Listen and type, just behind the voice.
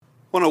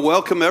I want to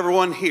welcome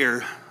everyone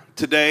here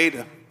today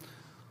to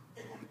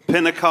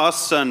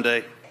Pentecost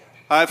Sunday.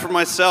 I, for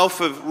myself,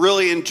 have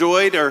really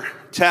enjoyed our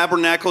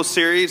Tabernacle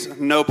series. I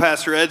know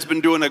Pastor Ed's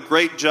been doing a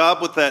great job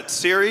with that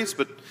series,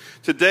 but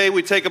today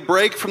we take a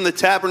break from the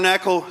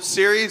Tabernacle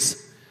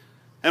series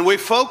and we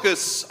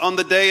focus on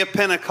the day of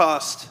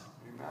Pentecost.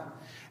 Amen.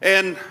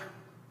 And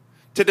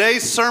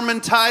today's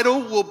sermon title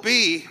will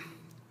be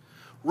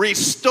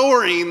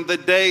Restoring the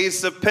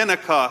Days of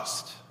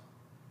Pentecost.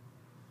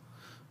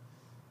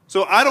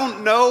 So I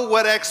don't know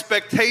what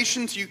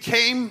expectations you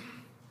came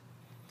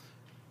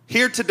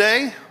here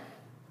today,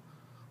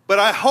 but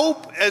I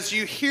hope as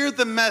you hear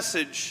the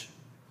message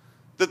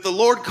that the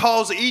Lord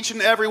calls each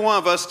and every one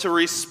of us to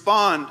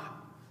respond.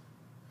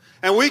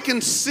 And we can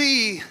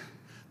see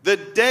the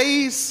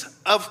days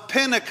of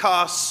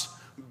Pentecost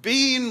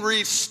being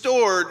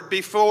restored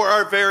before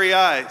our very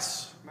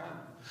eyes.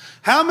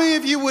 How many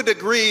of you would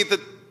agree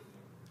that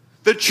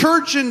the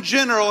church in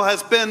general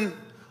has been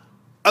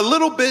a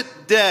little bit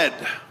dead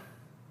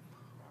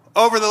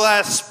over the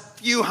last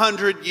few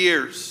hundred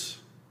years?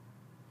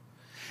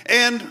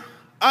 And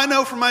I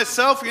know for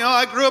myself,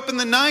 I grew up in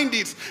the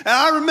 90s, and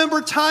I remember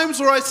times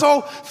where I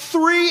saw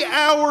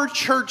 3-hour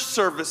church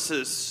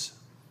services.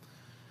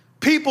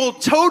 People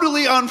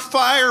totally on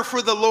fire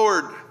for the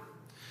Lord,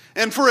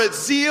 and for a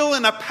zeal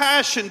and a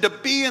passion to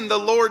be in the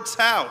Lord's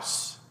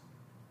house.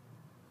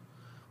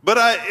 But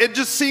it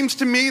just seems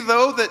to me,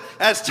 though, that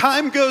as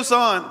time goes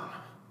on,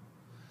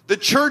 the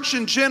church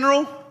in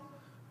general,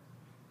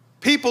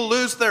 people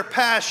lose their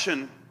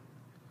passion,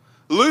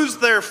 lose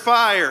their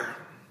fire,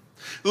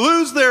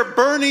 lose their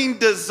burning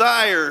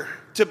desire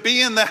to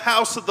be in the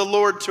house of the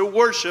Lord, to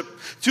worship,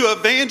 to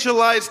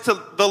evangelize to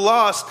the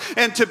lost,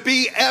 and to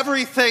be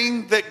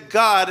everything that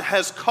God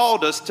has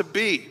called us to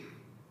be.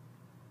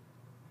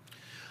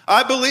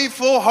 I believe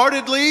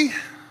full-heartedly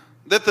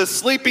that the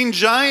sleeping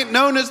giant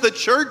known as the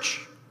church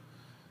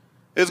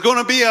is going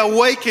to be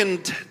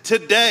awakened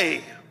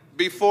today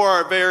before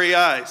our very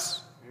eyes.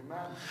 Amen.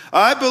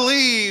 I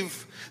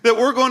believe that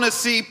we're going to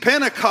see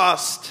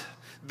Pentecost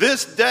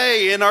this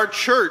day in our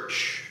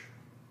church.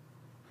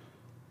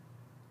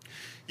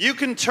 You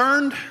can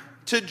turn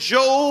to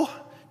Joel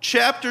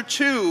chapter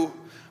 2,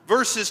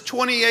 verses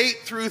 28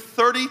 through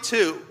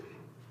 32.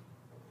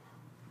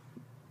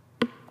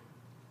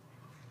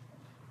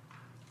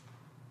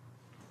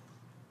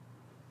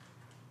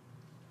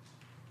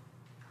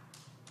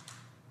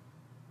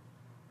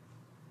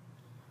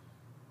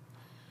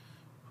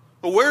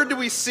 But where do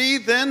we see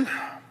then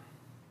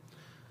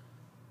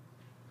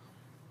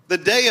the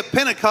day of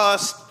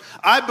Pentecost?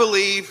 I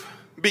believe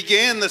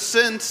began the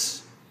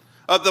sense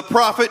of the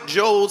prophet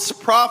Joel's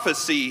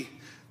prophecy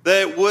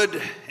that it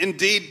would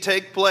indeed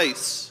take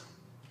place.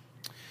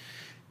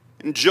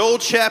 In Joel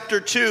chapter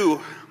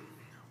 2,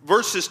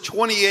 verses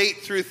 28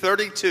 through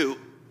 32,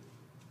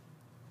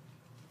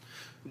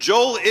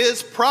 Joel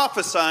is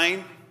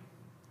prophesying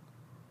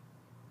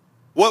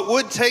what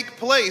would take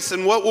place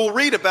and what we'll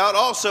read about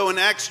also in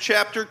Acts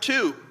chapter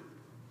 2.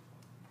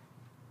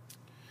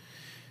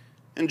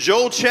 In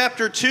Joel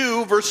chapter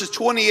 2, verses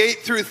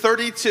 28 through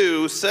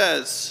 32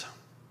 says,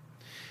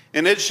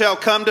 "And it shall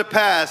come to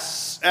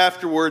pass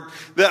afterward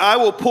that I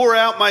will pour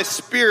out my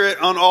spirit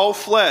on all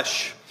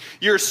flesh.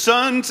 Your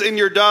sons and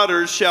your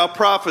daughters shall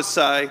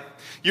prophesy.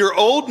 Your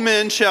old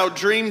men shall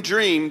dream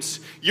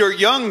dreams. Your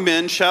young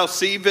men shall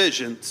see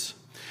visions.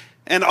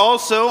 And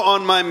also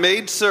on my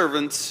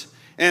maidservants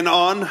and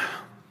on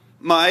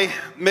my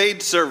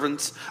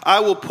maidservants I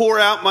will pour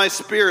out my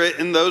spirit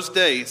in those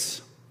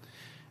days.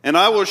 And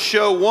I will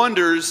show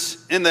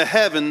wonders in the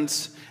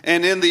heavens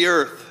and in the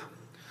earth,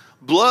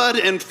 blood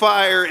and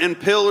fire and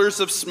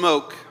pillars of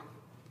smoke.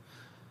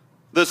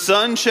 The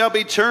sun shall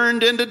be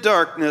turned into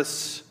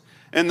darkness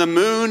and the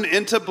moon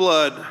into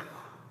blood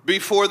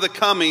before the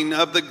coming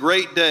of the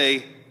great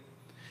day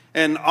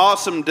and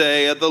awesome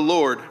day of the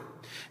Lord.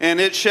 And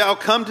it shall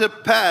come to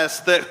pass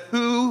that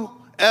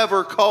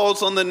whoever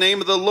calls on the name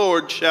of the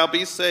Lord shall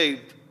be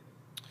saved.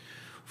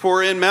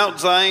 For in Mount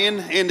Zion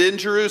and in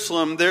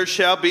Jerusalem there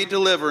shall be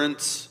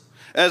deliverance,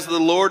 as the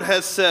Lord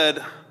has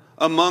said,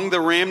 among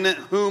the remnant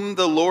whom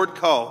the Lord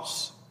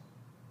calls."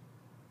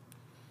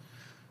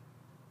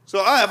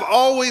 So I have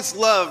always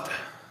loved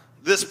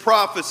this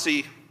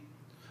prophecy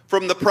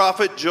from the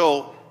prophet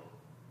Joel.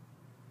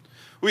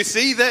 We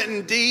see that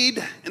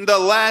indeed in the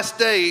last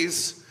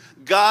days,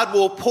 God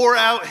will pour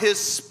out his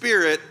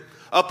spirit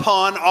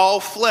upon all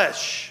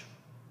flesh.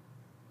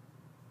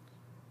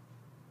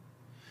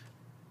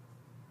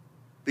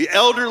 The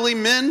elderly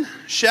men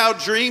shall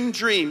dream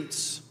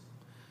dreams.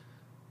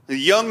 The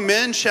young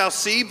men shall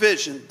see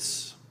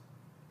visions.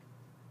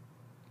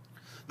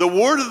 The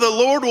word of the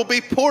Lord will be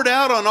poured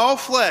out on all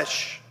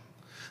flesh.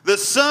 The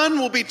sun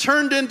will be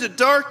turned into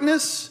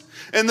darkness,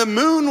 and the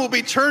moon will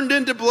be turned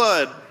into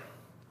blood.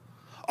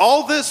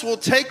 All this will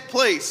take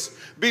place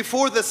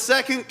before the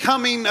second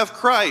coming of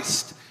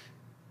Christ.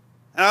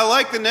 And I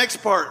like the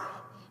next part.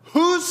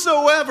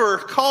 Whosoever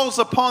calls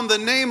upon the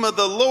name of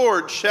the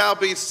Lord shall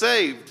be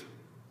saved.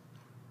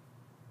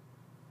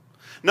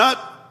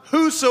 Not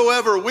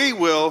whosoever we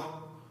will,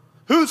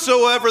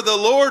 whosoever the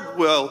Lord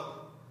will,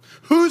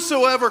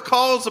 whosoever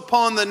calls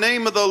upon the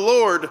name of the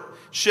Lord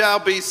shall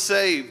be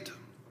saved.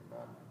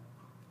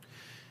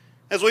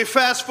 As we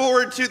fast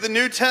forward to the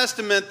New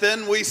Testament,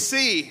 then we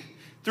see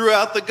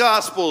throughout the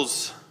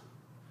Gospels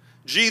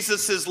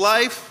Jesus'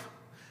 life,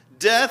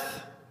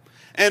 death,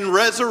 and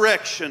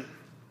resurrection.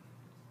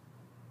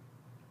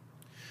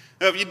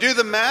 Now, if you do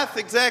the math,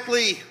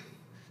 exactly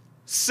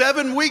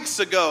 7 weeks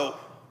ago,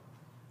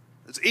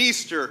 it's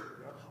Easter.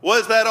 What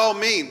does that all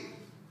mean?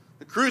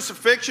 The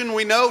crucifixion,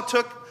 we know,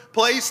 took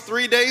place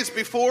 3 days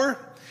before,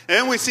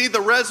 and we see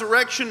the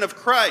resurrection of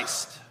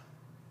Christ.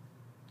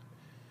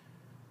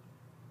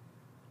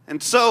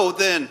 And so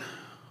then,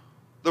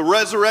 the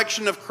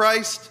resurrection of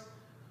Christ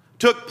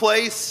took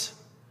place,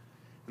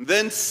 and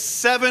then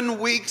 7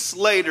 weeks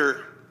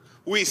later,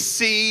 we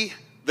see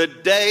the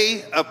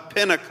day of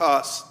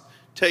Pentecost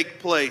take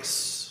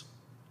place.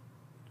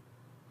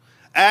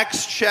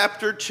 Acts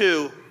chapter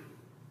 2.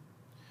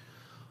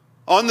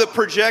 On the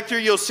projector,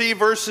 you'll see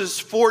verses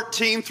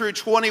 14 through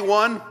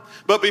 21.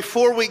 But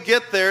before we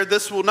get there,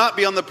 this will not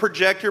be on the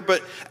projector,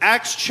 but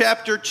Acts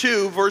chapter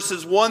 2,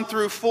 verses 1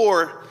 through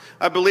 4,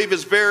 I believe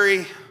is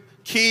very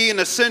key and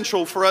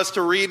essential for us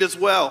to read as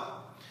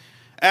well.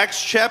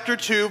 Acts chapter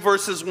 2,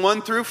 verses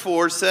 1 through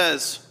 4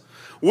 says,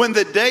 "When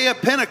the day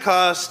of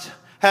Pentecost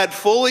had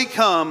fully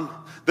come,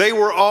 they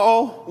were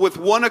all with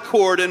one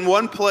accord in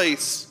one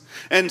place.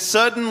 And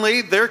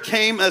suddenly there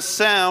came a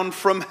sound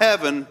from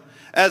heaven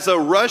as a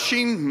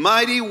rushing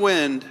mighty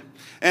wind,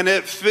 and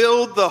it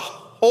filled the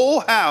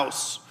whole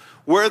house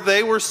where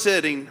they were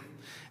sitting.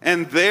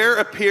 And there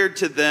appeared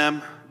to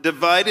them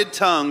divided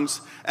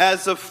tongues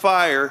as of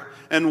fire,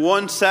 and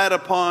one sat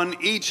upon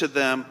each of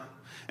them.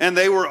 And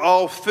they were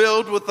all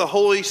filled with the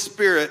Holy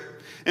Spirit,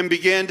 and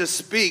began to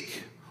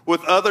speak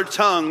with other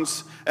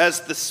tongues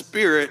as the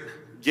Spirit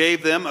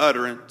gave them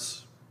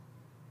utterance."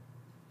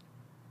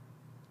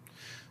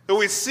 So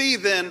we see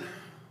then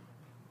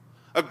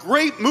a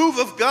great move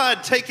of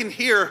God taken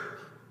here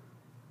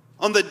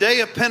on the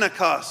day of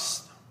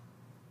Pentecost.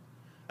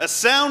 A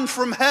sound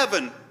from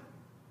heaven.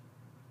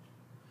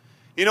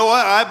 You know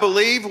what? I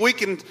believe we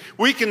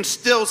can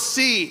still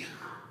see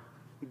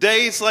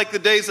days like the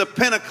days of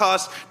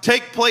Pentecost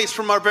take place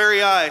from our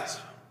very eyes.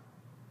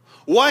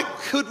 Why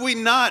could we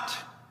not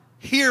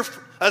hear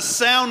a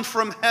sound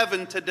from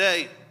heaven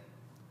today?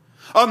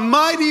 A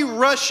mighty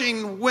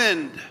rushing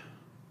wind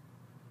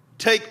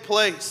take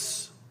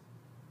place.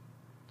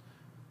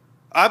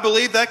 I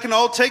believe that can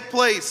all take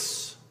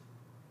place.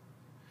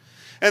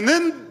 And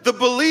then the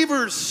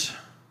believers,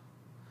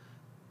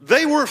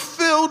 they were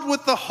filled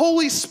with the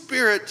Holy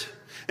Spirit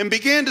and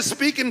began to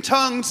speak in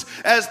tongues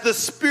as the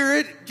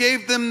Spirit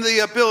gave them the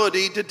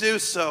ability to do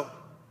so.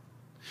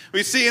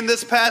 We see in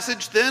this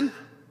passage then,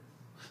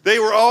 they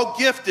were all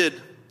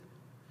gifted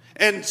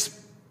and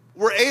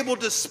were able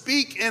to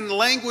speak in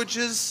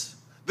languages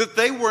that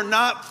they were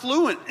not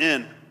fluent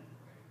in.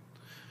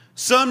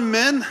 Some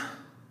men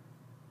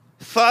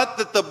thought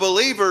that the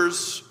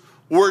believers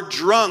were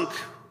drunk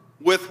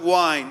with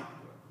wine.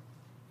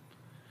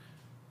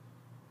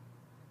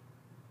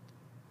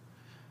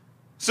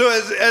 So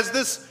as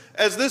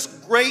this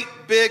great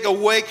big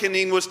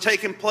awakening was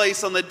taking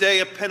place on the day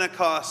of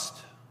Pentecost,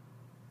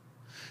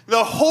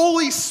 the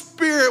Holy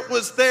Spirit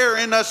was there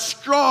in a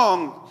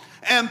strong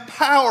and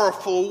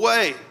powerful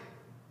way.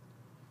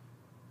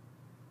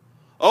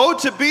 Oh,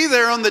 to be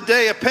there on the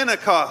day of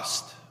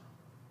Pentecost.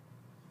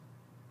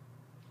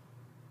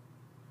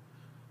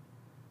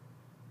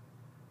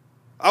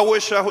 I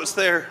wish I was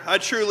there. I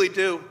truly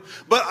do.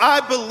 But I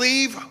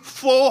believe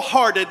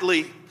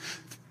full-heartedly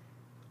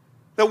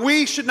that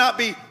we should not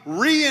be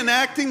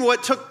reenacting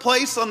what took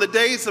place on the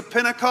days of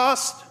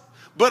Pentecost,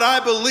 but I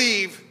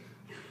believe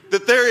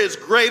that there is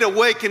great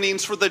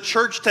awakenings for the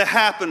church to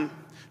happen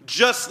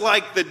just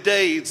like the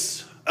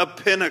days of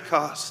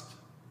Pentecost.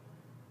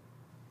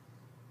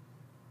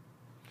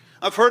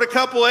 I've heard a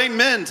couple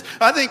amens.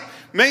 I think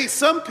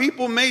some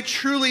people may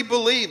truly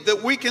believe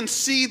that we can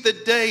see the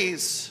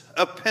days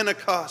of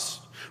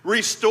Pentecost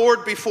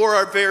restored before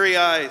our very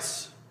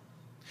eyes.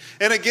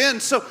 And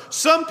again, so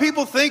some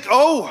people think,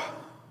 oh,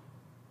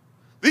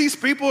 these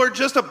people are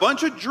just a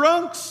bunch of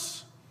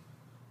drunks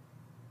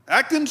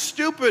acting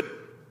stupid.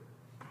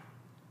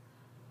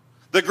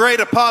 The great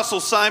apostle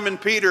Simon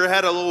Peter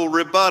had a little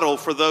rebuttal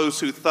for those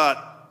who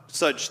thought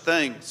such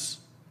things.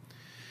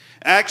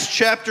 Acts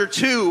chapter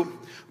 2,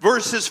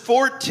 verses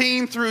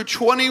 14 through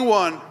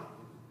 21.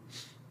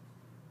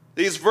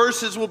 These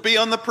verses will be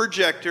on the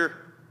projector.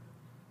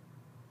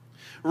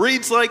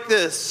 Reads like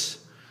this: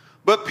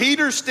 "But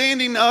Peter,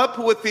 standing up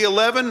with the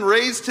 11,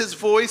 raised his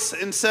voice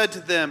and said to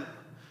them,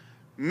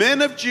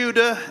 'Men of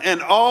Judah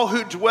and all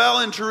who dwell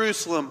in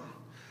Jerusalem,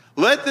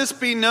 let this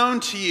be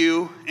known to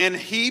you, and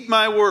heed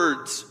my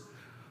words.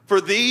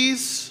 For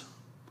these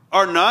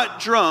are not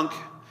drunk,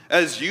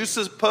 as you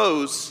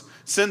suppose,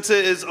 since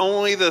it is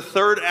only the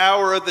 3rd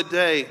hour of the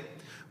day.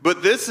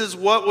 But this is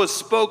what was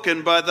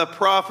spoken by the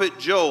prophet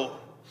Joel.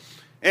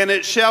 And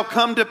it shall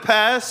come to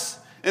pass,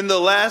 in the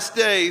last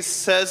days,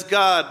 says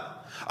God,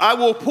 I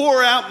will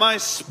pour out my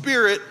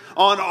Spirit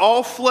on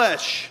all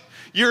flesh.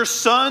 Your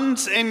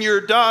sons and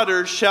your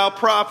daughters shall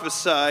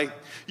prophesy.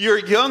 Your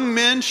young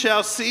men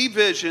shall see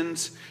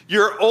visions.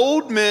 Your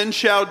old men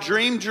shall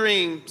dream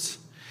dreams.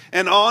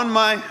 And on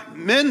my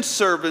men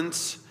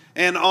servants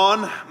and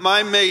on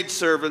my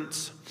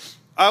maidservants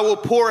I will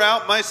pour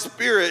out my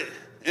Spirit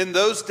in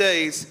those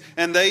days,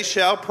 and they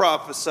shall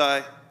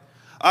prophesy.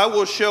 I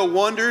will show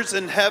wonders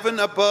in heaven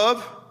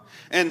above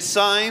and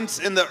signs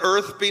in the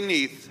earth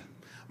beneath,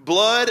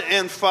 blood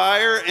and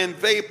fire and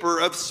vapor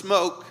of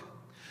smoke.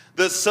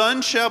 The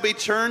sun shall be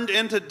turned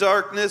into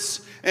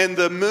darkness and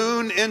the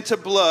moon into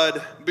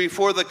blood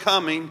before the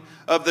coming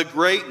of the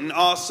great and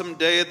awesome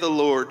day of the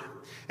Lord.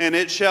 And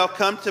it shall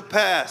come to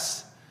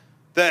pass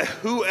that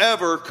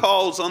whoever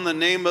calls on the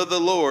name of the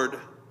Lord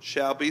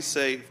shall be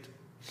saved.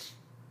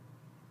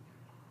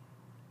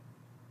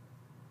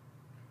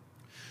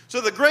 So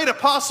the great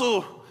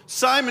apostle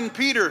Simon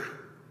Peter,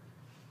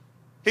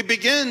 he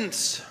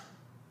begins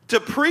to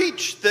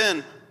preach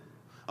then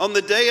on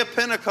the day of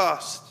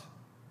Pentecost.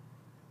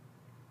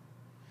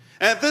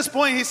 And at this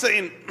point he's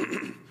saying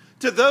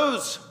to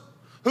those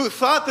who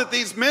thought that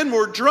these men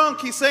were drunk,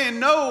 he's saying,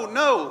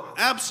 no,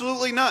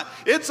 absolutely not.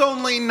 It's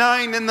only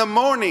 9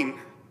 a.m.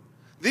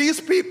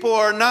 These people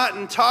are not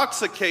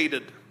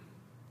intoxicated.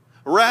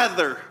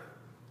 Rather,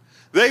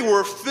 they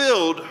were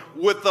filled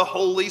with the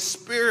Holy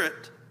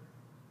Spirit.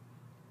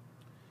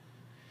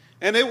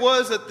 And it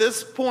was at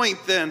this point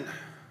then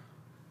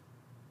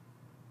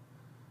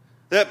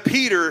that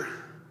Peter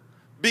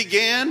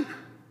began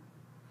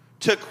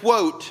to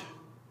quote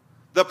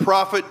the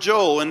prophet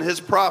Joel in his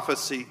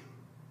prophecy,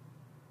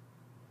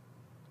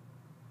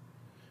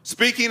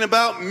 speaking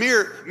about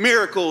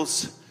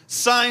miracles,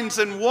 signs,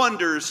 and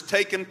wonders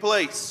taking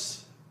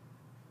place.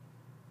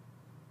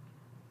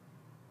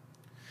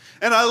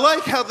 And I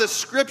like how the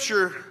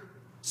scripture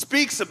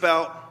speaks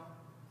about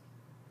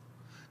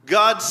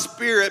God's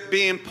Spirit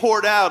being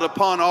poured out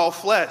upon all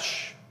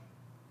flesh.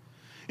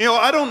 You know,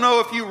 I don't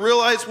know if you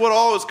realize what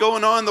all is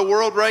going on in the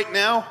world right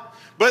now,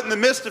 but in the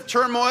midst of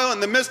turmoil, in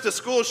the midst of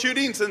school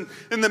shootings, and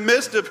in the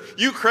midst of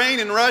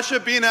Ukraine and Russia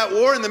being at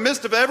war, in the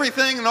midst of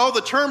everything and all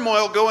the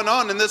turmoil going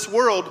on in this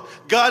world,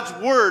 God's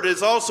word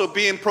is also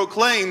being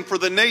proclaimed for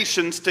the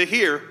nations to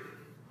hear.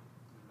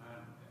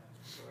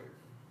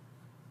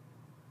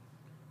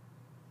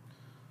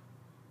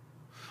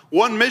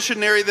 One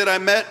missionary that I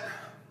met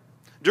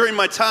during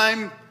my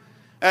time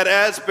at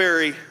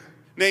Asbury,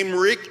 named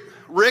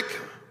Rick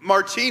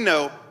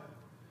Martino,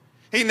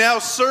 he now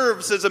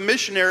serves as a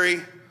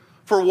missionary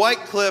for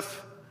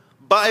Wycliffe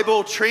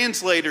Bible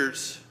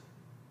Translators.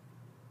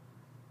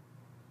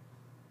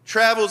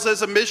 Travels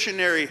as a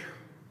missionary.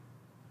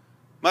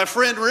 My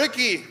friend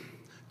Ricky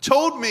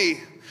told me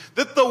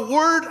that the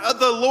word of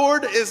the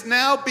Lord is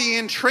now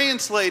being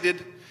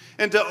translated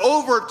into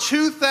over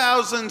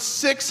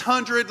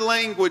 2,600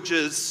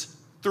 languages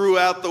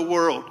throughout the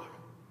world.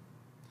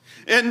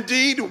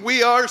 Indeed,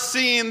 we are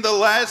seeing the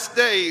last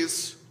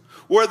days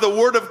where the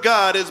word of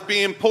God is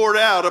being poured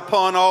out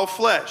upon all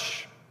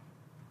flesh.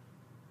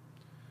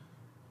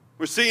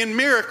 We're seeing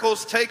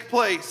miracles take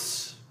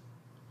place.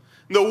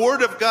 The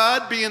word of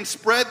God being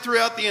spread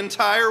throughout the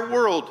entire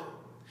world.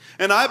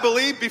 And I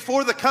believe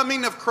before the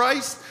coming of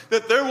Christ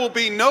that there will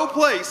be no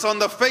place on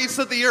the face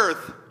of the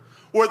earth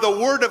where the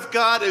word of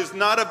God is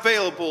not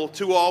available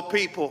to all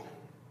people.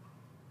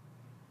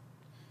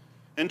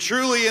 And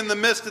truly in the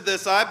midst of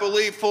this, I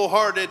believe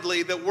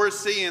full-heartedly that we're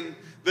seeing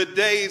the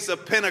days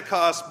of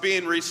Pentecost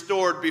being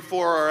restored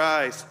before our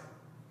eyes.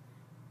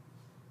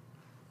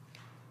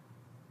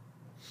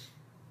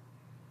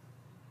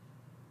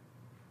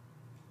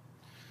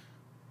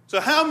 So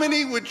how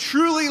many would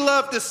truly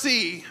love to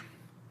see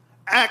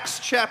Acts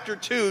chapter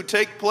 2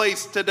 take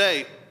place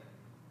today?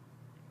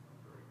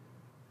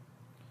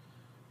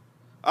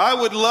 I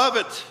would love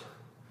it.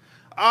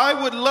 I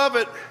would love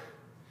it.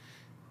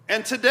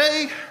 And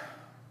today,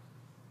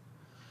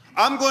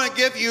 I'm going to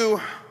give you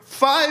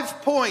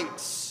 5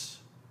 points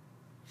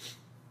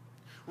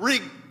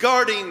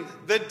regarding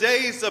the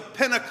days of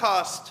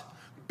Pentecost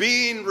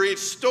being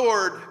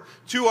restored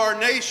to our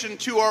nation,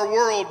 to our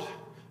world,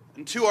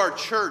 and to our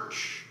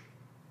church.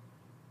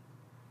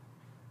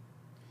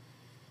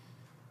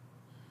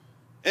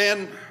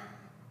 And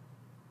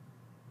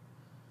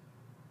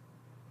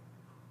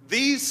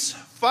these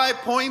 5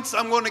 points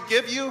I'm going to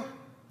give you,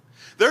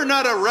 they're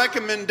not a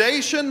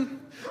recommendation.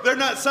 They're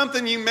not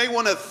something you may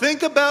want to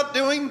think about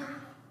doing.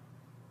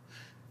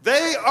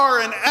 They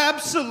are an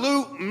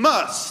absolute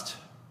must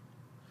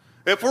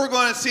if we're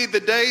going to see the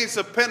days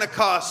of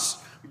Pentecost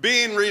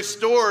being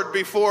restored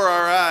before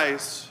our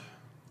eyes.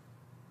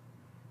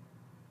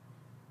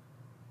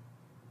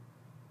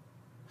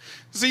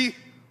 See,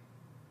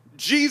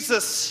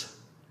 Jesus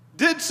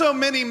did so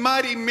many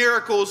mighty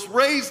miracles,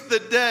 raised the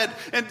dead,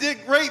 and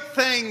did great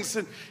things.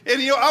 And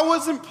I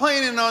wasn't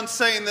planning on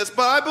saying this,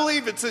 but I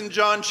believe it's in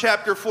John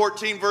chapter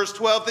 14, verse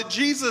 12, that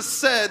Jesus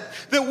said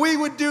that we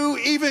would do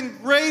even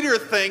greater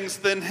things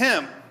than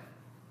him.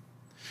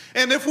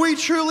 And if we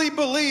truly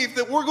believe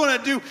that we're going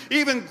to do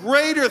even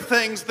greater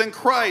things than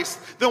Christ,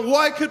 then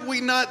why could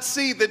we not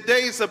see the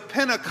days of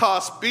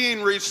Pentecost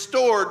being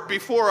restored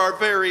before our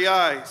very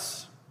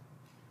eyes?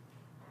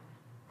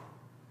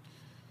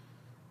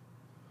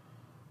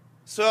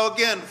 So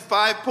again,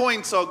 5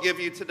 points I'll give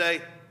you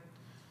today.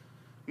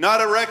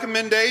 Not a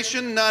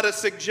recommendation, not a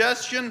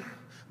suggestion,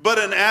 but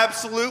an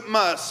absolute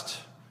must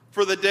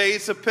for the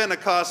days of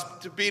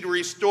Pentecost to be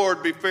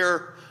restored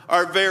before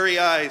our very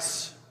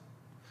eyes.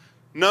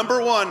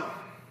 Number 1,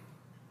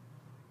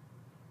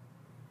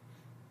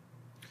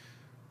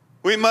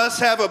 we must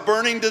have a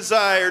burning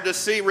desire to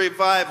see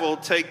revival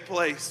take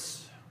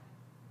place.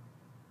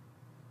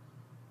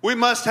 We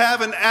must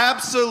have an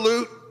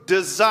absolute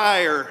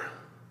desire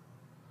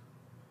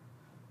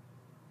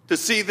to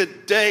see the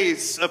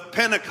days of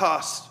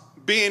Pentecost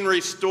being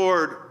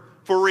restored,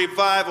 for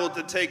revival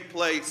to take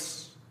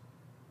place.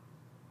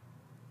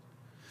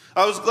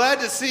 I was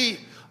glad to see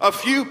a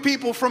few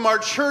people from our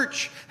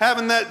church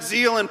having that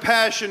zeal and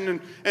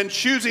passion and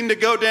choosing to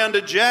go down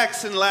to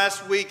Jackson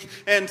last week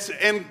and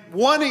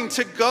wanting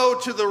to go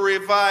to the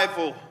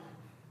revival.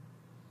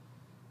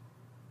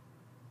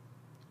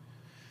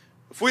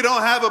 If we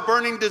don't have a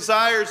burning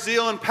desire,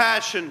 zeal, and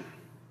passion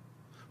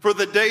for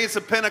the days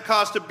of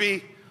Pentecost to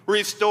be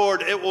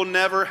restored, it will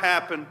never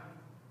happen.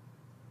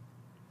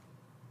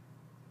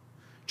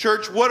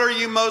 Church, what are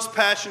you most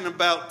passionate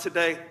about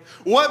today?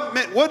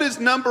 What is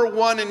number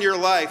 1 in your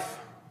life?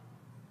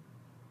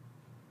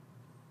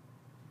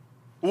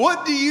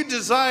 What do you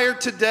desire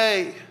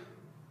today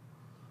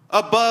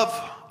above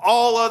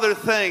all other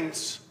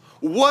things?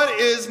 What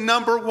is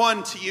number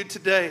 1 to you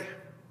today?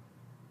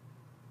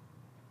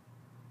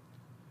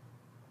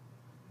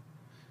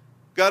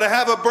 Got to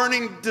have a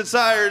burning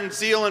desire and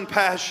zeal and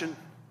passion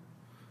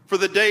for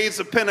the days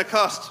of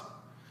Pentecost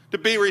to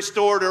be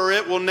restored, or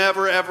it will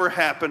never, ever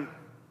happen.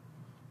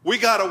 We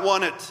got to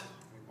want it.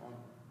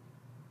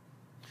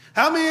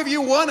 How many of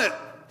you want it?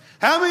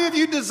 How many of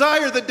you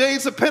desire the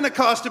days of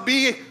Pentecost to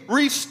be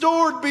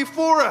restored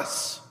before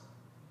us?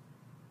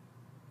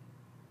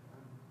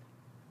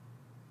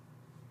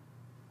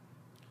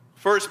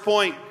 First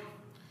point,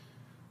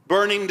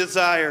 burning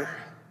desire,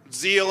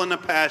 zeal, and a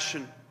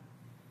passion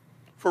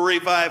for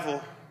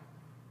revival,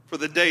 for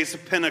the days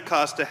of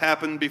Pentecost to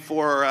happen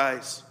before our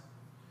eyes.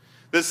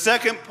 The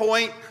second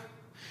point,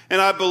 and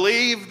I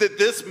believe that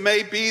this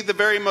may be the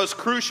very most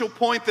crucial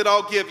point that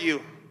I'll give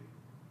you.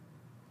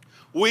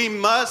 We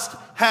must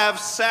have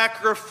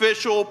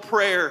sacrificial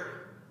prayer.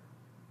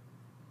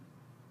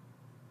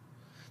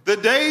 The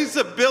days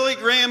of Billy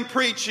Graham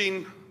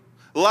preaching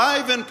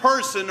live in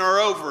person are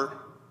over.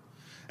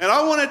 And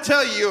I want to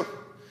tell you,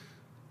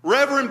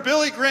 Reverend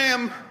Billy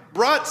Graham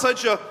brought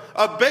such a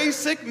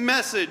basic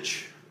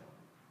message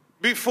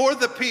before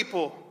the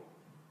people.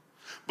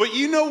 But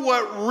you know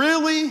what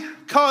really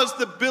caused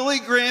the Billy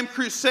Graham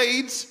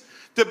Crusades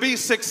to be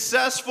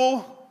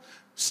successful,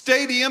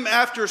 stadium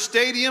after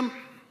stadium?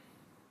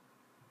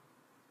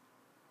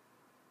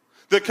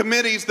 The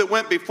committees that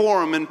went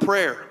before them in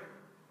prayer.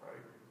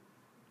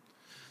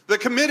 The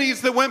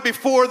committees that went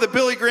before the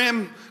Billy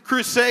Graham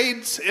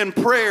Crusades in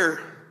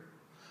prayer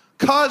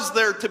caused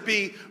there to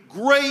be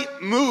great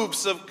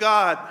moves of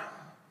God.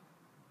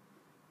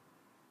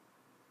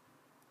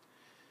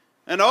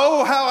 And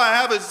oh, how I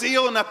have a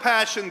zeal and a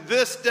passion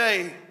this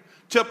day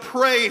to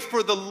pray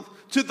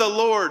to the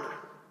Lord.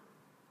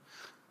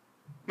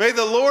 May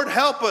the Lord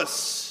help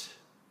us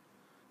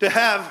to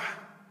have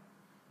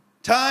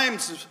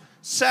times of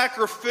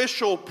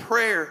sacrificial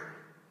prayer.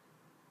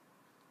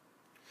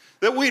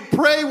 That we'd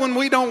pray when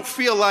we don't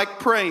feel like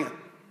praying.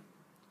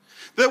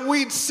 That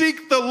we'd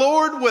seek the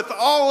Lord with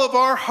all of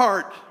our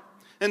heart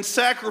in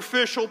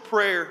sacrificial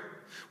prayer.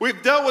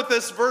 We've dealt with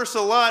this verse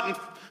a lot in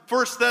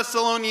 1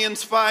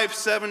 Thessalonians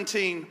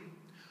 5:17.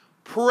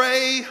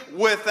 Pray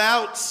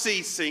without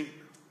ceasing.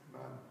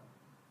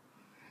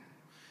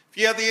 If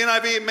you have the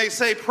NIV, it may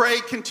say pray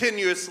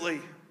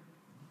continuously.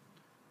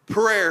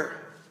 Prayer.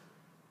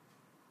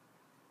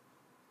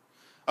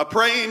 A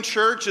praying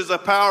church is a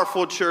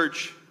powerful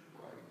church.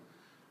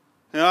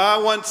 And I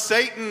want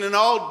Satan and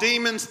all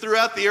demons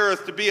throughout the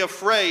earth to be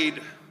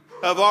afraid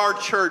of our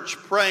church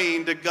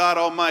praying to God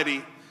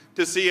Almighty,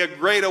 to see a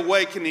great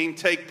awakening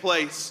take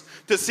place,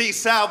 to see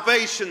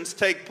salvations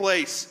take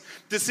place,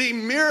 to see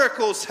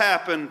miracles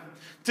happen,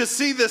 to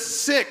see the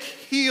sick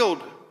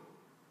healed,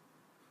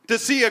 to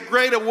see a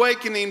great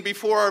awakening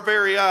before our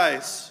very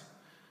eyes.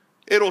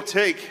 It'll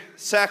take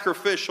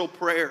sacrificial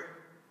prayer.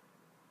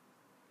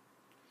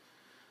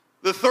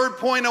 The third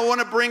point I want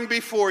to bring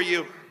before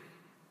you.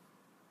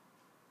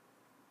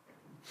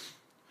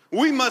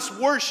 We must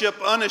worship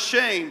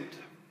unashamed.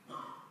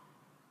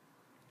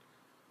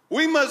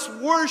 We must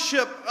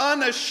worship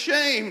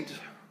unashamed.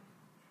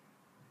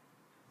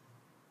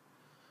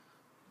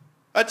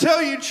 I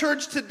tell you,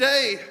 church,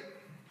 today,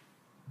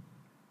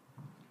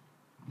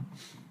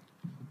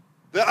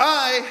 that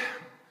I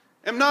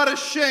am not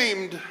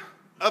ashamed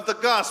of the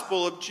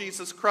gospel of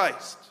Jesus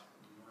Christ.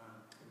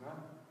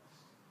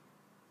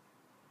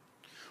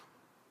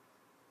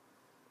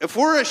 If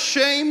we're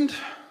ashamed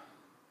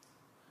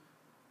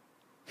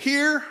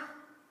here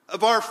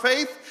of our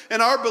faith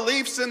and our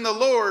beliefs in the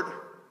Lord,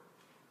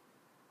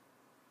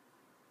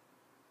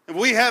 if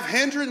we have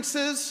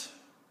hindrances,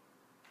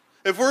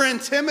 if we're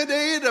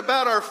intimidated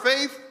about our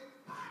faith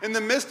in the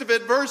midst of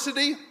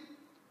adversity,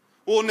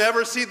 we'll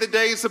never see the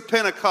days of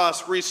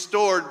Pentecost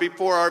restored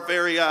before our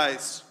very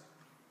eyes.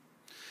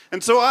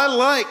 And so I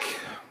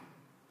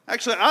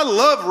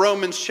love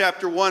Romans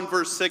chapter 1,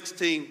 verse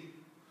 16.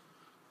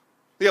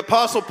 The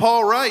Apostle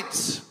Paul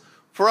writes,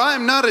 "For I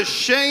am not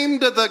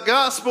ashamed of the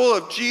gospel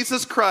of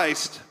Jesus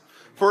Christ,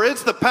 for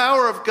it's the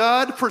power of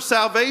God for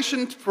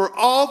salvation for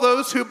all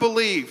those who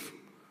believe,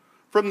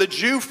 from the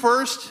Jew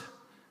first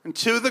and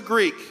to the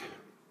Greek."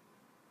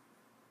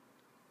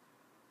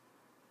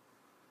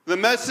 The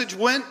message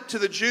went to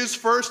the Jews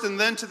first and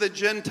then to the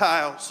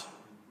Gentiles.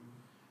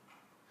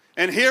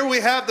 And here we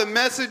have the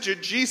message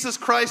of Jesus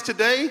Christ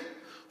today,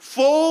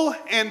 full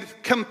and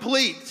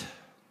complete.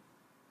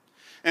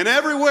 And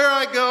everywhere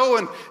I go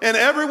and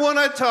everyone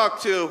I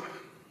talk to,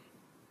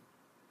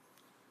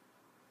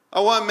 I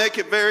want to make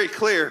it very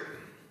clear.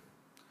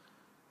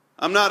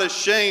 I'm not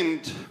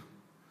ashamed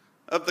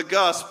of the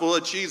gospel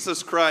of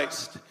Jesus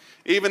Christ.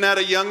 Even at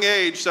a young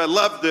age, I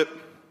loved it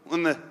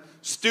when the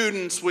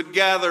students would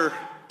gather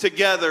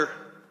together,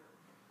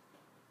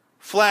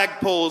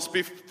 flagpoles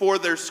before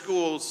their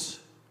schools,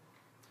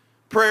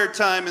 prayer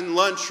time in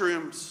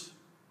lunchrooms,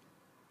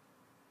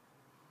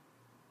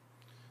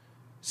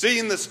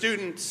 seeing the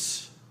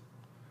students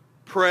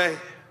pray.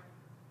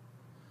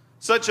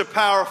 Such a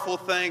powerful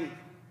thing.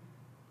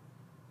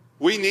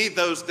 We need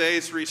those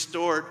days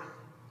restored.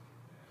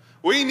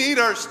 We need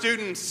our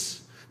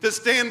students to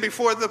stand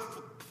before the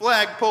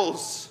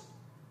flagpoles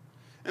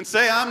and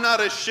say, "I'm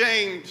not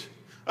ashamed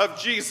of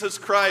Jesus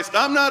Christ.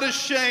 I'm not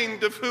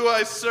ashamed of who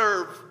I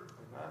serve."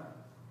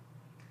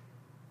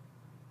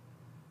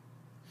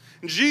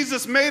 And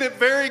Jesus made it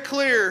very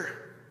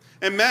clear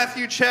in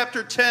Matthew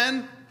chapter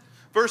 10,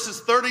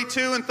 verses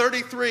 32 and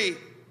 33.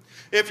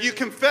 "If you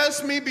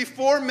confess me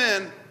before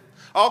men,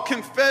 I'll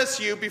confess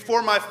you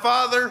before my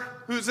Father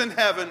who's in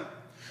heaven.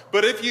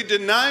 But if you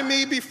deny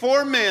me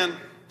before men,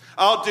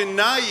 I'll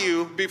deny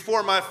you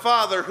before my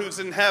Father who's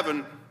in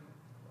heaven."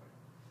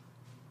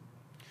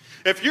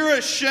 If you're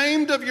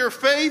ashamed of your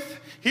faith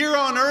here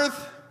on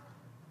earth,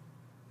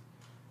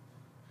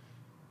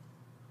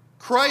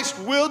 Christ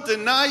will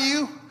deny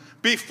you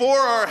before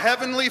our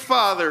Heavenly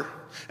Father,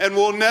 and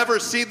we'll never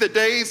see the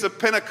days of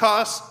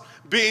Pentecost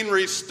being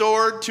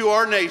restored to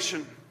our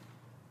nation.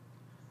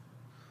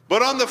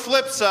 But on the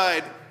flip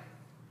side,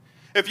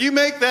 if you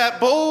make that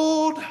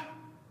bold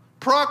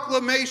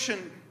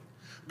proclamation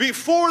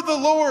before the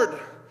Lord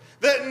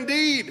that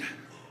indeed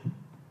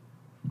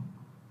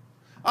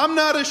I'm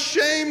not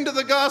ashamed of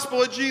the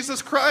gospel of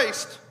Jesus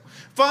Christ.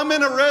 If I'm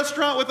in a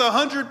restaurant with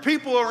 100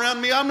 people around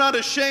me, I'm not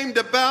ashamed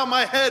to bow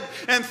my head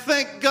and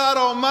thank God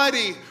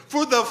Almighty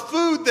for the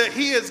food that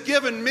He has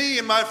given me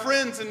and my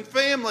friends and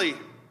family.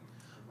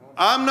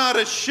 I'm not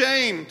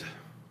ashamed.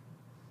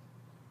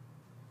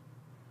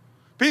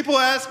 People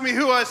ask me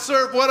who I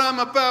serve, what I'm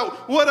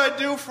about, what I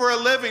do for a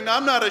living.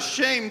 I'm not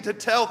ashamed to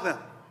tell them.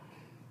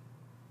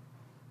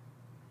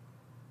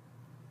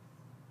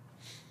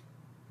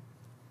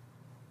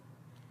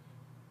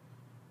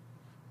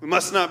 We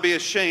must not be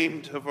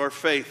ashamed of our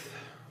faith.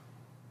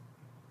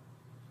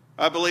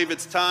 I believe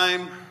it's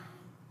time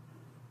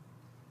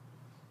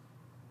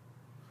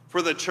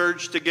for the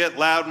church to get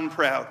loud and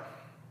proud.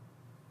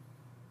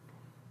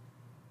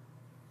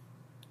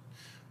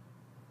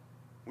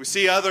 We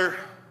see other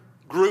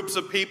groups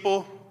of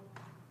people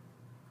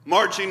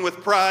marching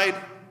with pride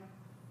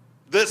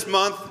this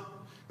month.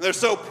 They're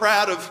so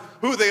proud of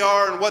who they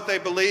are and what they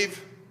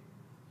believe.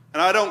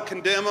 And I don't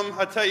condemn them.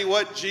 I tell you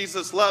what,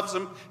 Jesus loves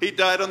them. He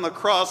died on the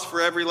cross for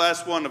every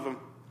last one of them.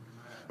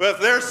 But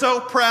if they're so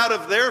proud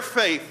of their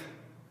faith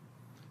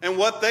and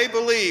what they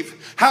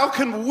believe, how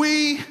can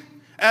we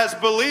as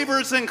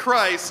believers in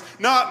Christ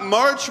not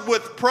march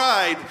with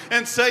pride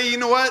and say, you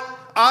know what?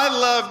 I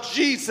love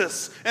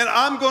Jesus and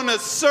I'm going to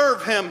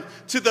serve Him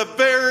to the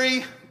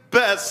very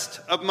best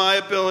of my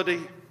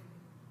ability.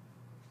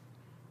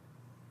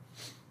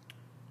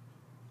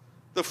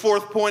 The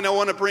fourth point I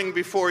want to bring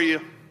before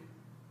you.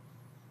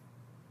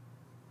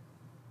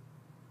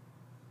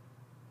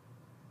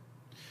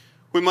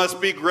 We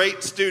must be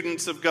great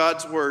students of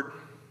God's Word.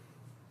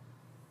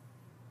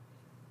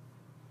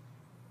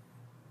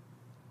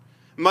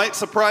 It might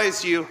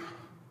surprise you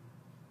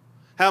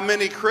how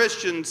many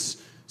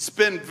Christians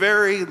spend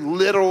very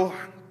little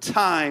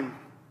time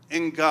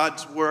in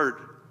God's Word.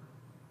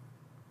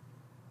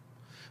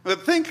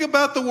 But think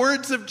about the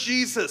words of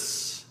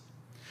Jesus.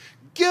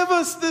 Give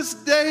us this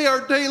day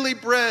our daily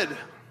bread.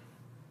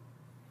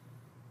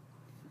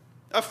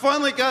 I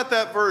finally got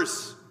that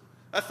verse.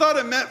 I thought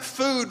it meant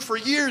food for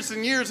years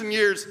and years and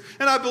years,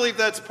 and I believe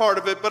that's part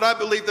of it, but I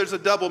believe there's a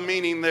double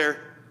meaning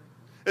there.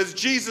 As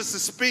Jesus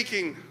is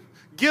speaking,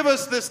 give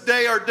us this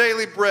day our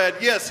daily bread.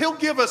 Yes, He'll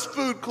give us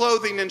food,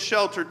 clothing, and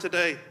shelter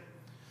today.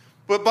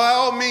 But by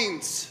all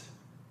means,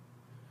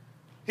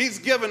 He's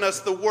given us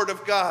the Word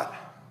of God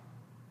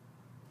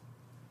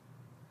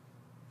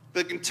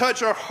that can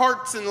touch our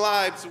hearts and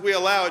lives if we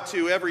allow it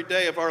to every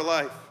day of our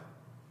life.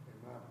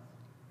 Amen.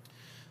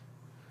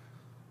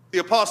 The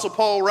Apostle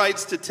Paul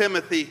writes to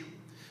Timothy,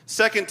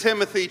 2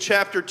 Timothy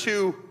chapter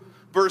 2,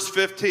 verse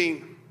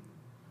 15.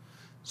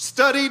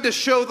 Study to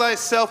show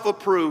thyself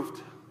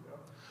approved,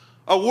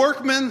 a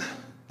workman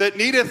that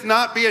needeth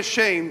not be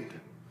ashamed,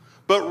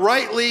 but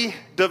rightly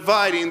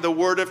dividing the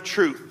word of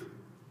truth.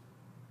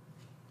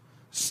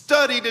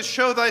 Study to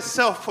show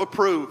thyself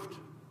approved.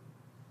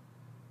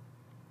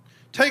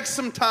 Take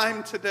some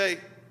time today.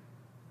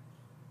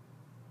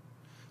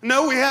 I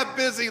know we have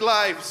busy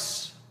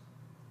lives,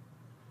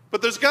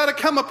 but there's got to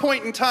come a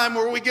point in time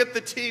where we get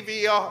the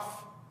TV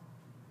off.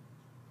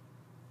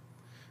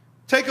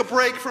 Take a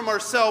break from our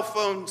cell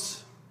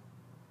phones.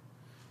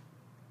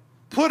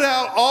 Put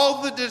out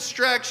all the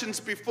distractions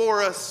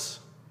before us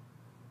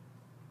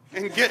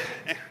and get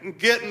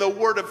in the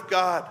Word of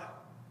God.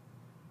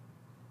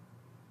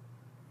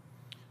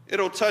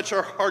 It'll touch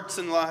our hearts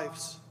and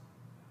lives.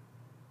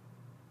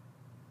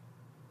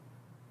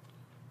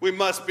 We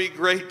must be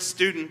great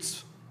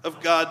students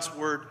of God's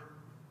Word.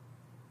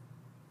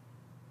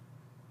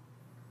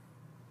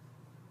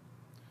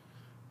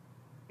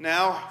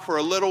 Now, for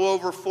a little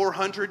over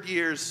 400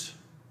 years,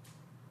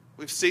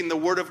 we've seen the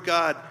Word of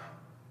God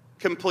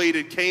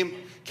completed.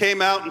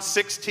 Came out in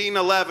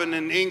 1611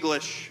 in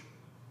English,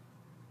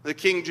 the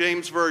King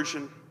James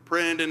Version,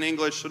 printed in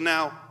English. So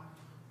now,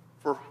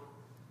 for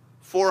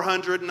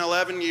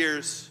 411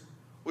 years,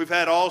 we've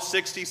had all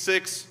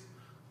 66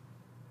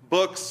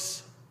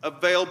 books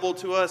available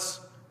to us,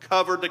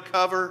 cover to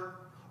cover,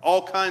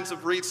 all kinds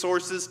of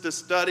resources to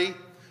study,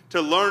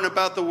 to learn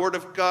about the Word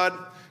of God,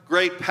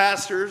 great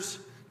pastors,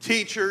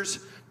 teachers,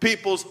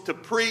 people to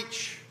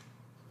preach,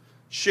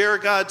 share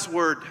God's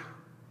Word.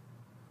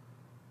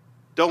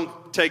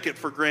 Don't take it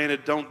for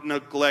granted. Don't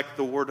neglect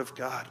the Word of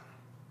God.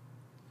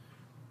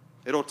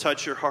 It'll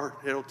touch your heart.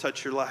 It'll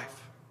touch your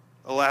life.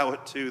 Allow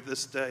it to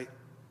this day.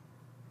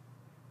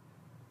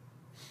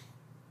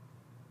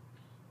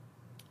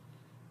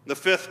 The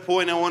fifth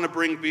point I want to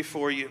bring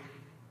before you.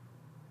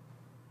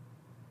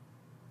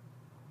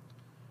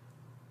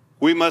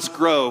 We must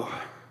grow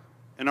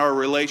in our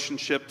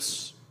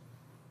relationships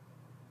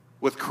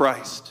with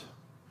Christ.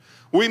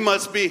 We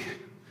must be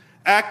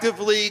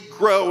actively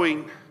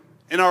growing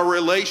in our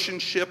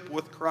relationship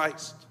with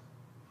Christ.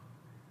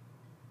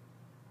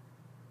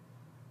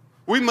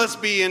 We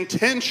must be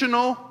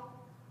intentional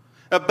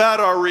about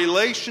our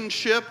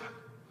relationship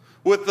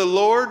with the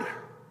Lord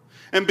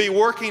and be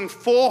working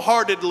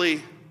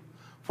full-heartedly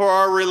for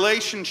our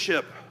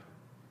relationship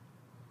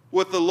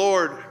with the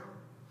Lord,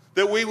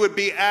 that we would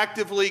be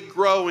actively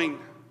growing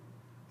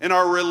in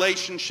our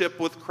relationship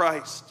with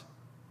Christ.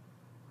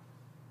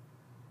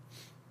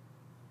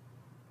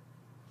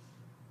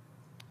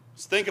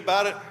 Just think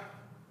about it.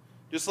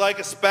 Just like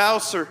a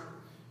spouse or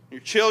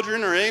your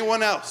children or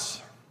anyone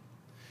else.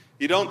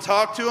 You don't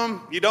talk to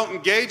them, you don't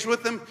engage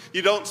with them,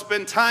 you don't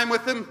spend time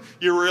with them,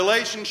 your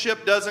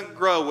relationship doesn't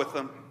grow with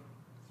them.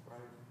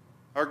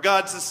 Our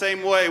God's the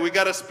same way. We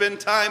got to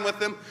spend time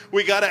with Him.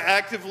 We got to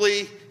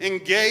actively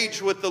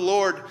engage with the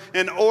Lord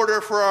in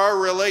order for our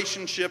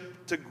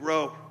relationship to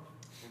grow.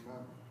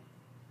 Amen.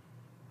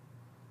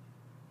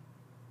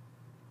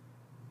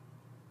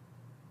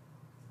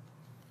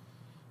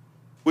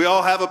 We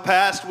all have a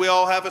past. We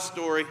all have a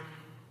story.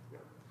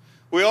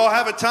 We all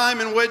have a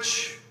time in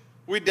which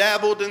we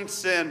dabbled in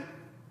sin.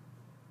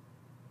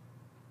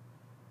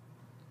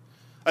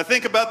 I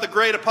think about the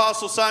great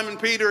apostle Simon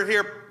Peter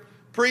here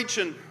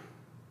preaching.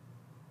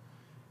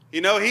 You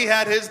know, he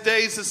had his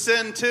days of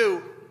sin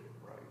too.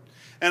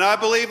 And I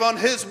believe on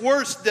his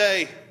worst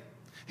day,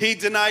 he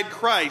denied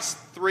Christ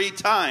 3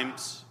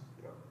 times.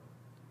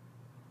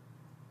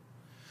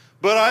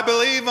 But I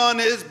believe on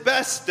his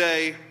best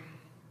day,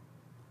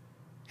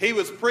 he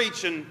was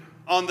preaching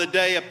on the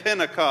day of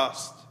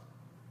Pentecost.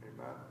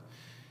 Amen.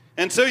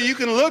 And so you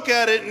can look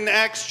at it in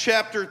Acts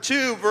chapter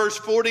 2, verse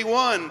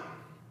 41.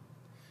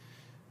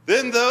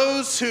 Then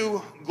those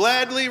who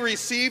gladly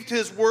received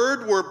his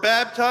word were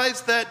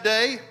baptized that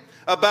day.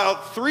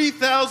 About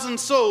 3,000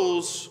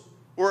 souls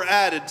were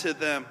added to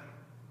them.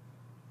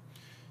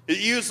 It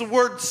used the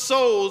word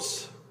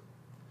souls,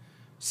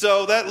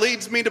 so that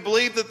leads me to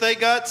believe that they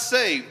got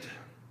saved.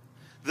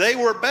 They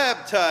were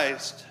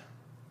baptized,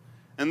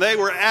 and they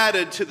were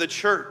added to the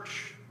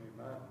church.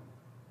 Amen.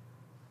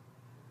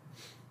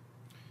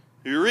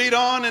 You read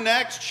on in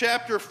Acts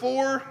chapter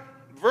 4,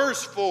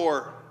 verse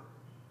 4.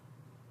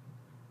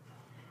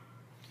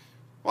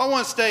 Well, I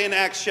want to stay in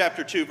Acts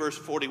chapter 2, verse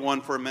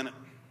 41 for a minute.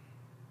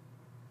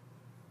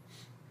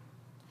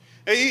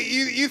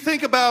 You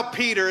think about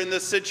Peter in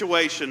this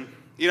situation.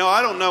 You know,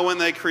 I don't know when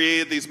they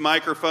created these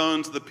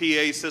microphones, the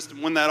PA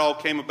system, when that all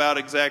came about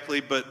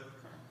exactly, but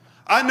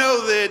I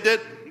know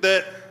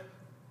that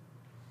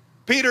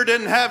Peter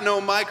didn't have no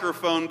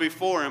microphone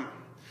before him.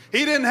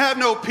 He didn't have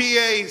no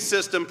PA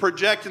system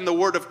projecting the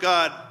Word of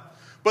God,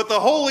 but the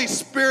Holy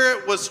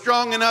Spirit was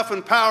strong enough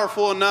and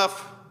powerful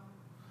enough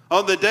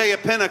on the day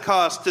of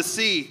Pentecost to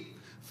see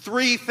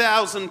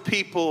 3,000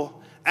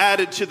 people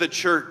added to the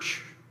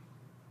church.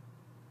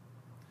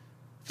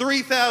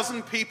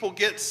 3,000 people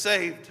get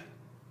saved,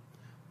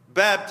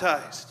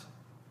 baptized,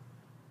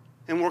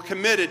 and were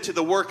committed to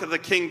the work of the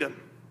kingdom.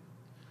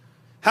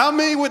 How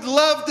many would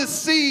love to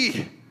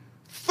see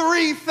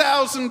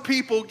 3,000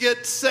 people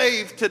get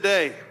saved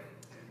today?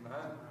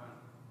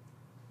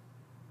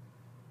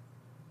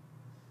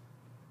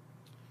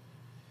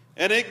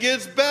 And it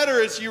gets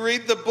better as you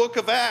read the book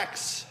of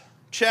Acts,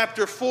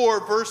 chapter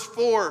 4, verse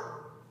 4.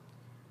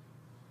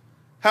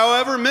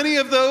 However, many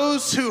of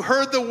those who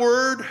heard the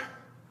word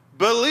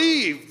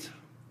believed.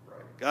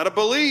 Got to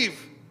believe.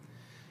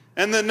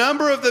 And the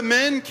number of the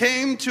men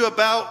came to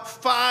about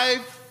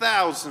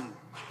 5,000.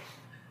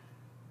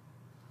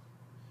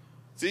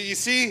 So you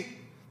see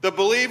the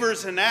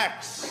believers in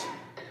Acts,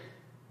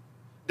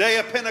 day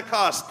of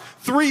Pentecost,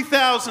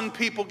 3,000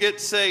 people get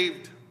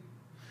saved.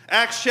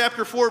 Acts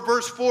chapter 4,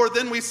 verse 4,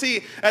 then we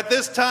see at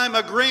this time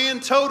a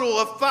grand total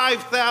of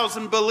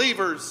 5,000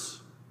 believers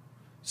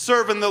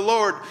serving the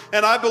Lord.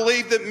 And I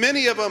believe that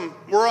many of them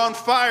were on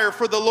fire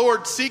for the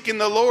Lord, seeking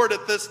the Lord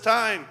at this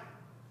time.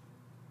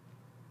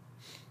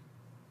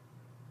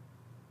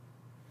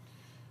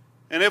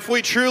 And if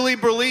we truly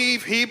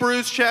believe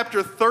Hebrews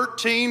chapter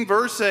 13,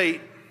 verse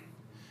 8,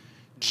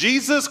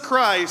 Jesus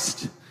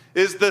Christ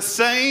is the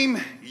same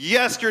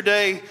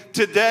yesterday,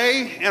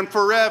 today, and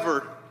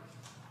forever.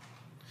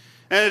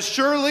 And as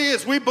surely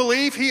as we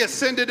believe he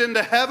ascended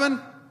into heaven,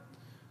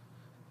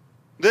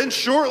 then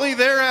shortly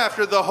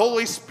thereafter the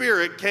Holy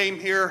Spirit came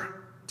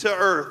here to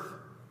earth.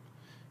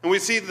 And we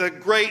see the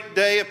great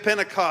day of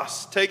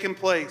Pentecost taking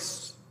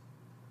place.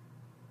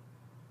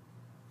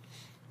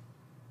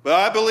 But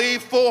I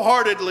believe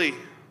full-heartedly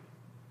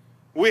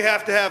we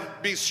have to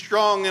be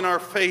strong in our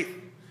faith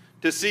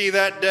to see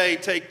that day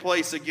take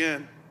place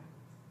again.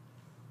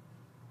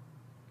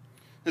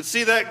 And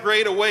see that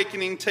great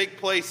awakening take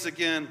place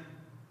again.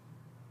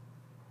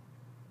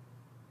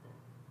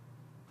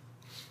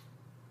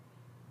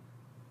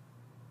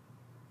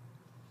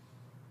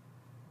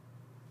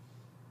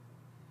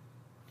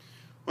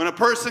 When a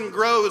person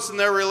grows in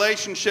their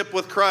relationship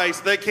with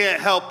Christ, they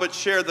can't help but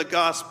share the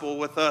gospel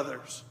with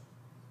others.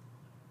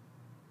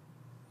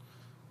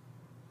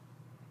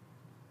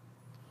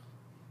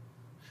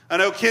 I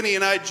know Kenny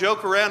and I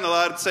joke around a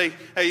lot and say,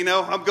 hey, you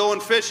know, I'm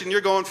going fishing,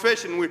 you're going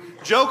fishing. We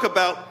joke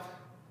about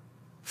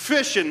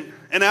fishing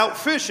and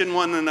outfishing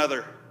one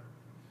another.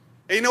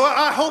 And you know what?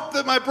 I hope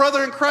that my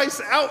brother in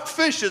Christ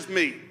outfishes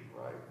me.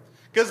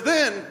 Because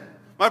then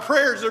my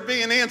prayers are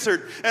being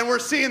answered and we're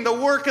seeing the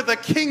work of the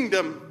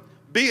kingdom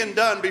being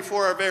done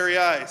before our very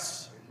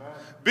eyes. Amen.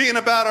 Being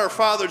about our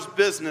Father's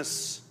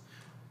business.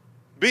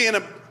 Being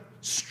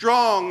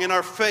strong in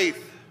our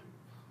faith.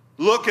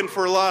 Looking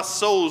for lost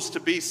souls to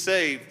be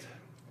saved.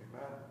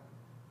 Amen.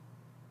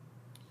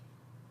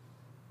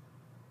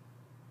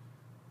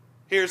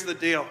 Here's the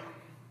deal.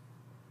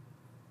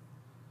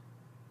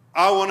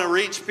 I want to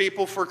reach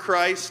people for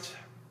Christ.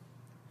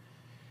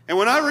 And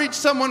when I reach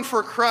someone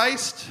for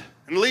Christ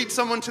and lead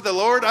someone to the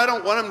Lord, I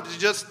don't want them to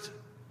just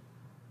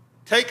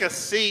take a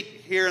seat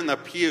here in the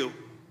pew.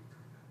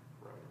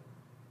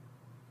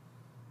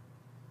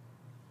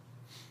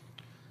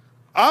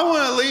 I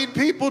want to lead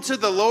people to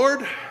the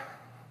Lord,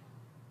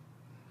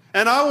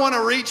 and I want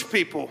to reach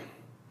people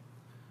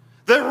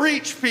that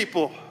reach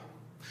people,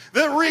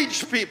 that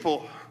reach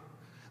people,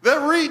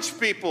 that reach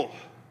people,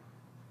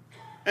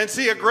 and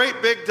see a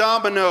great big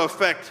domino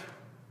effect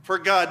for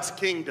God's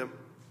kingdom.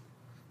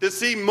 To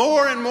see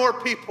more and more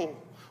people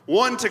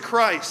won to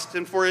Christ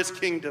and for his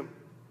kingdom.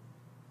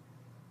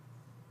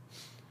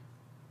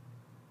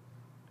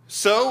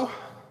 So,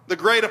 the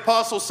great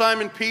apostle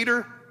Simon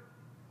Peter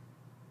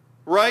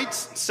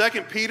writes,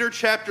 2 Peter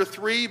chapter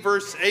 3,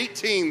 verse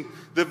 18,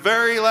 the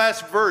very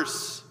last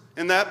verse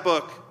in that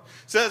book,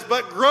 says,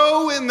 but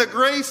grow in the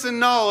grace and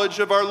knowledge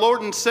of our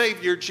Lord and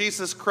Savior,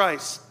 Jesus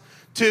Christ.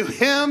 To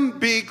him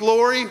be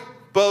glory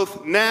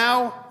both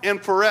now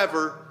and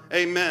forever.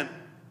 Amen.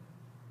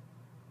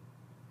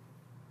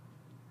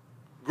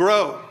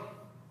 Grow.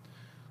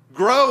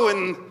 Grow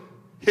in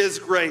his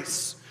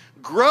grace.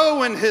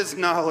 Grow in his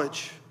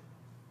knowledge.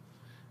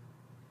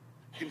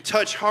 You can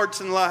touch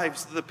hearts and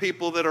lives of the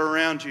people that are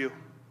around you.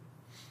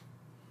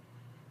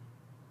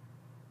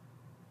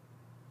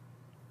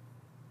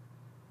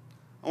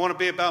 I want to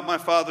be about my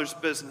Father's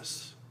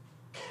business.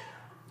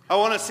 I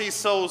want to see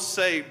souls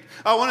saved.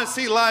 I want to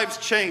see lives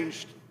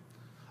changed.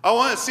 I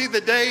want to see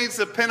the days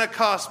of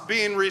Pentecost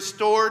being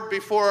restored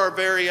before our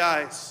very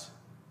eyes.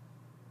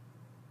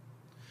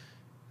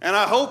 And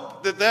I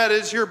hope that that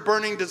is your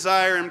burning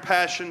desire and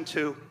passion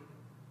too.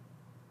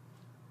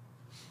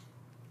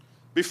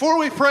 Before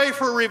we pray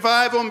for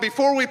revival and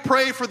before we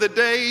pray for the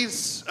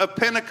days of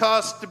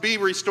Pentecost to be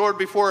restored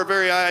before our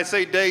very eyes, I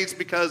say days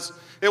because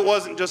it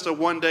wasn't just a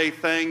one-day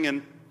thing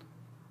and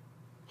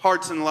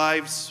hearts and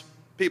lives,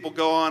 people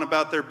go on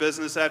about their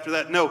business after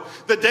that. No,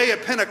 the day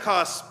of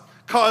Pentecost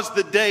caused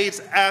the days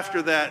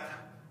after that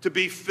to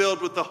be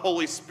filled with the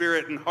Holy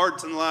Spirit and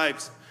hearts and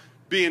lives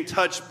being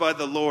touched by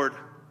the Lord,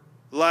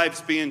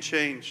 lives being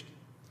changed.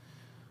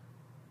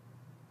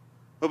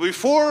 But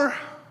before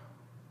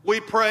we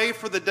pray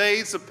for the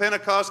days of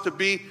Pentecost to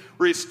be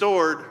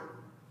restored,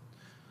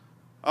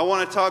 I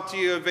want to talk to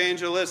you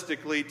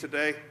evangelistically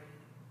today.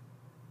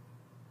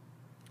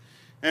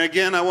 And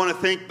again, I want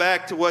to think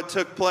back to what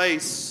took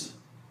place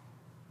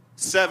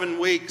 7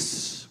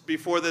 weeks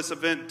before this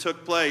event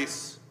took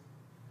place.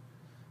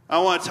 I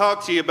want to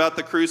talk to you about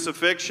the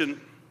crucifixion.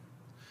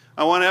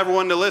 I want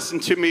everyone to listen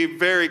to me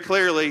very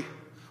clearly.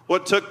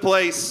 What took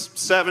place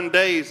 7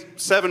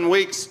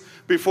 weeks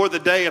before the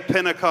day of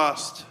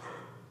Pentecost.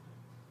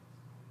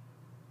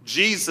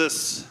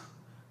 Jesus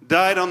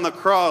died on the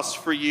cross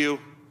for you.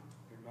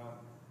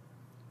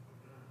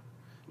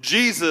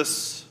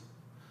 Jesus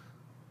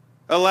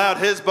allowed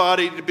his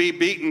body to be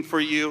beaten for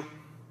you.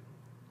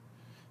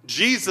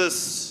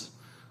 Jesus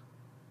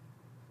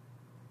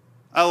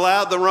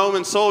allowed the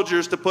Roman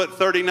soldiers to put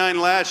 39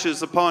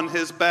 lashes upon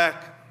his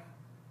back.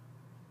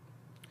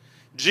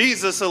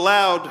 Jesus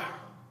allowed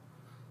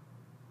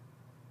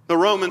the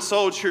Roman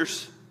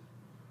soldiers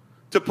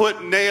to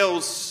put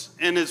nails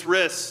in his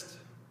wrist.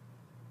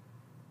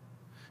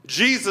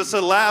 Jesus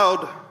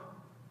allowed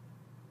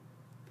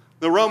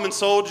the Roman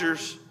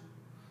soldiers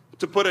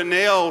to put a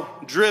nail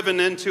driven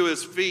into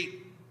his feet.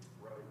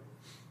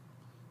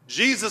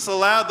 Jesus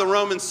allowed the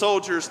Roman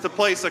soldiers to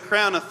place a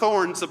crown of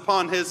thorns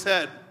upon his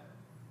head.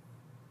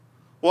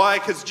 Why?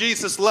 Because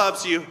Jesus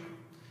loves you.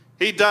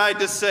 He died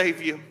to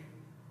save you.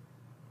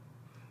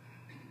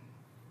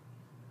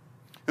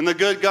 And the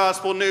good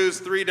gospel news,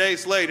 3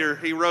 days later,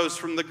 he rose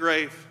from the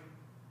grave.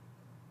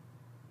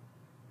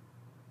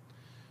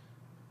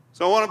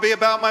 So I want to be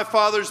about my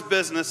Father's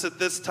business at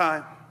this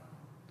time.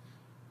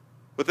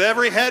 With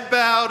every head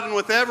bowed and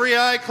with every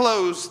eye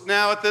closed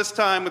now at this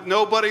time, with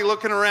nobody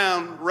looking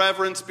around,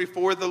 reverence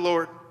before the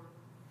Lord.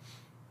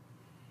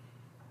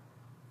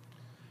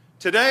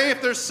 Today,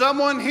 if there's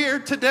someone here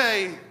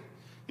today,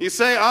 you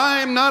say,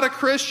 I am not a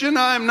Christian,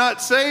 I am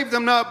not saved,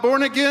 I'm not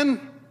born again,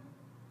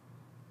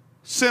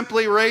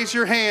 simply raise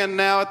your hand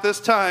now at this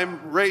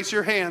time. Raise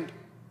your hand.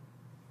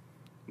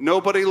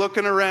 Nobody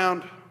looking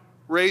around.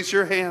 Raise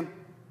your hand.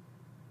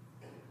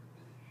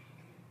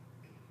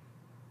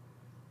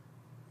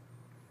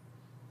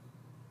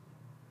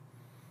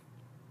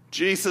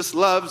 Jesus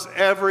loves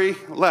every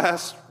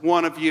last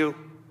one of you.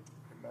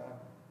 Amen.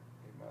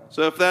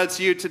 So if that's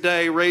you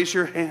today, raise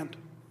your hand.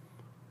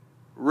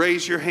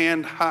 Raise your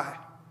hand high.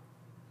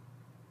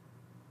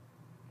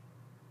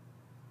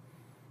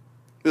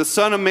 The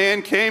Son of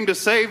Man came to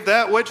save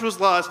that which was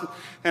lost.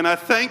 And I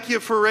thank you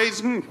for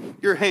raising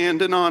your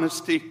hand in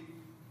honesty.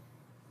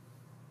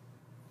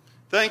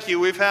 Thank you.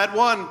 We've had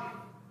one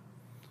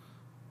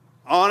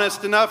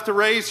honest enough to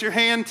raise your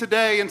hand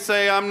today and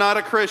say, I'm not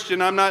a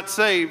Christian, I'm not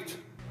saved.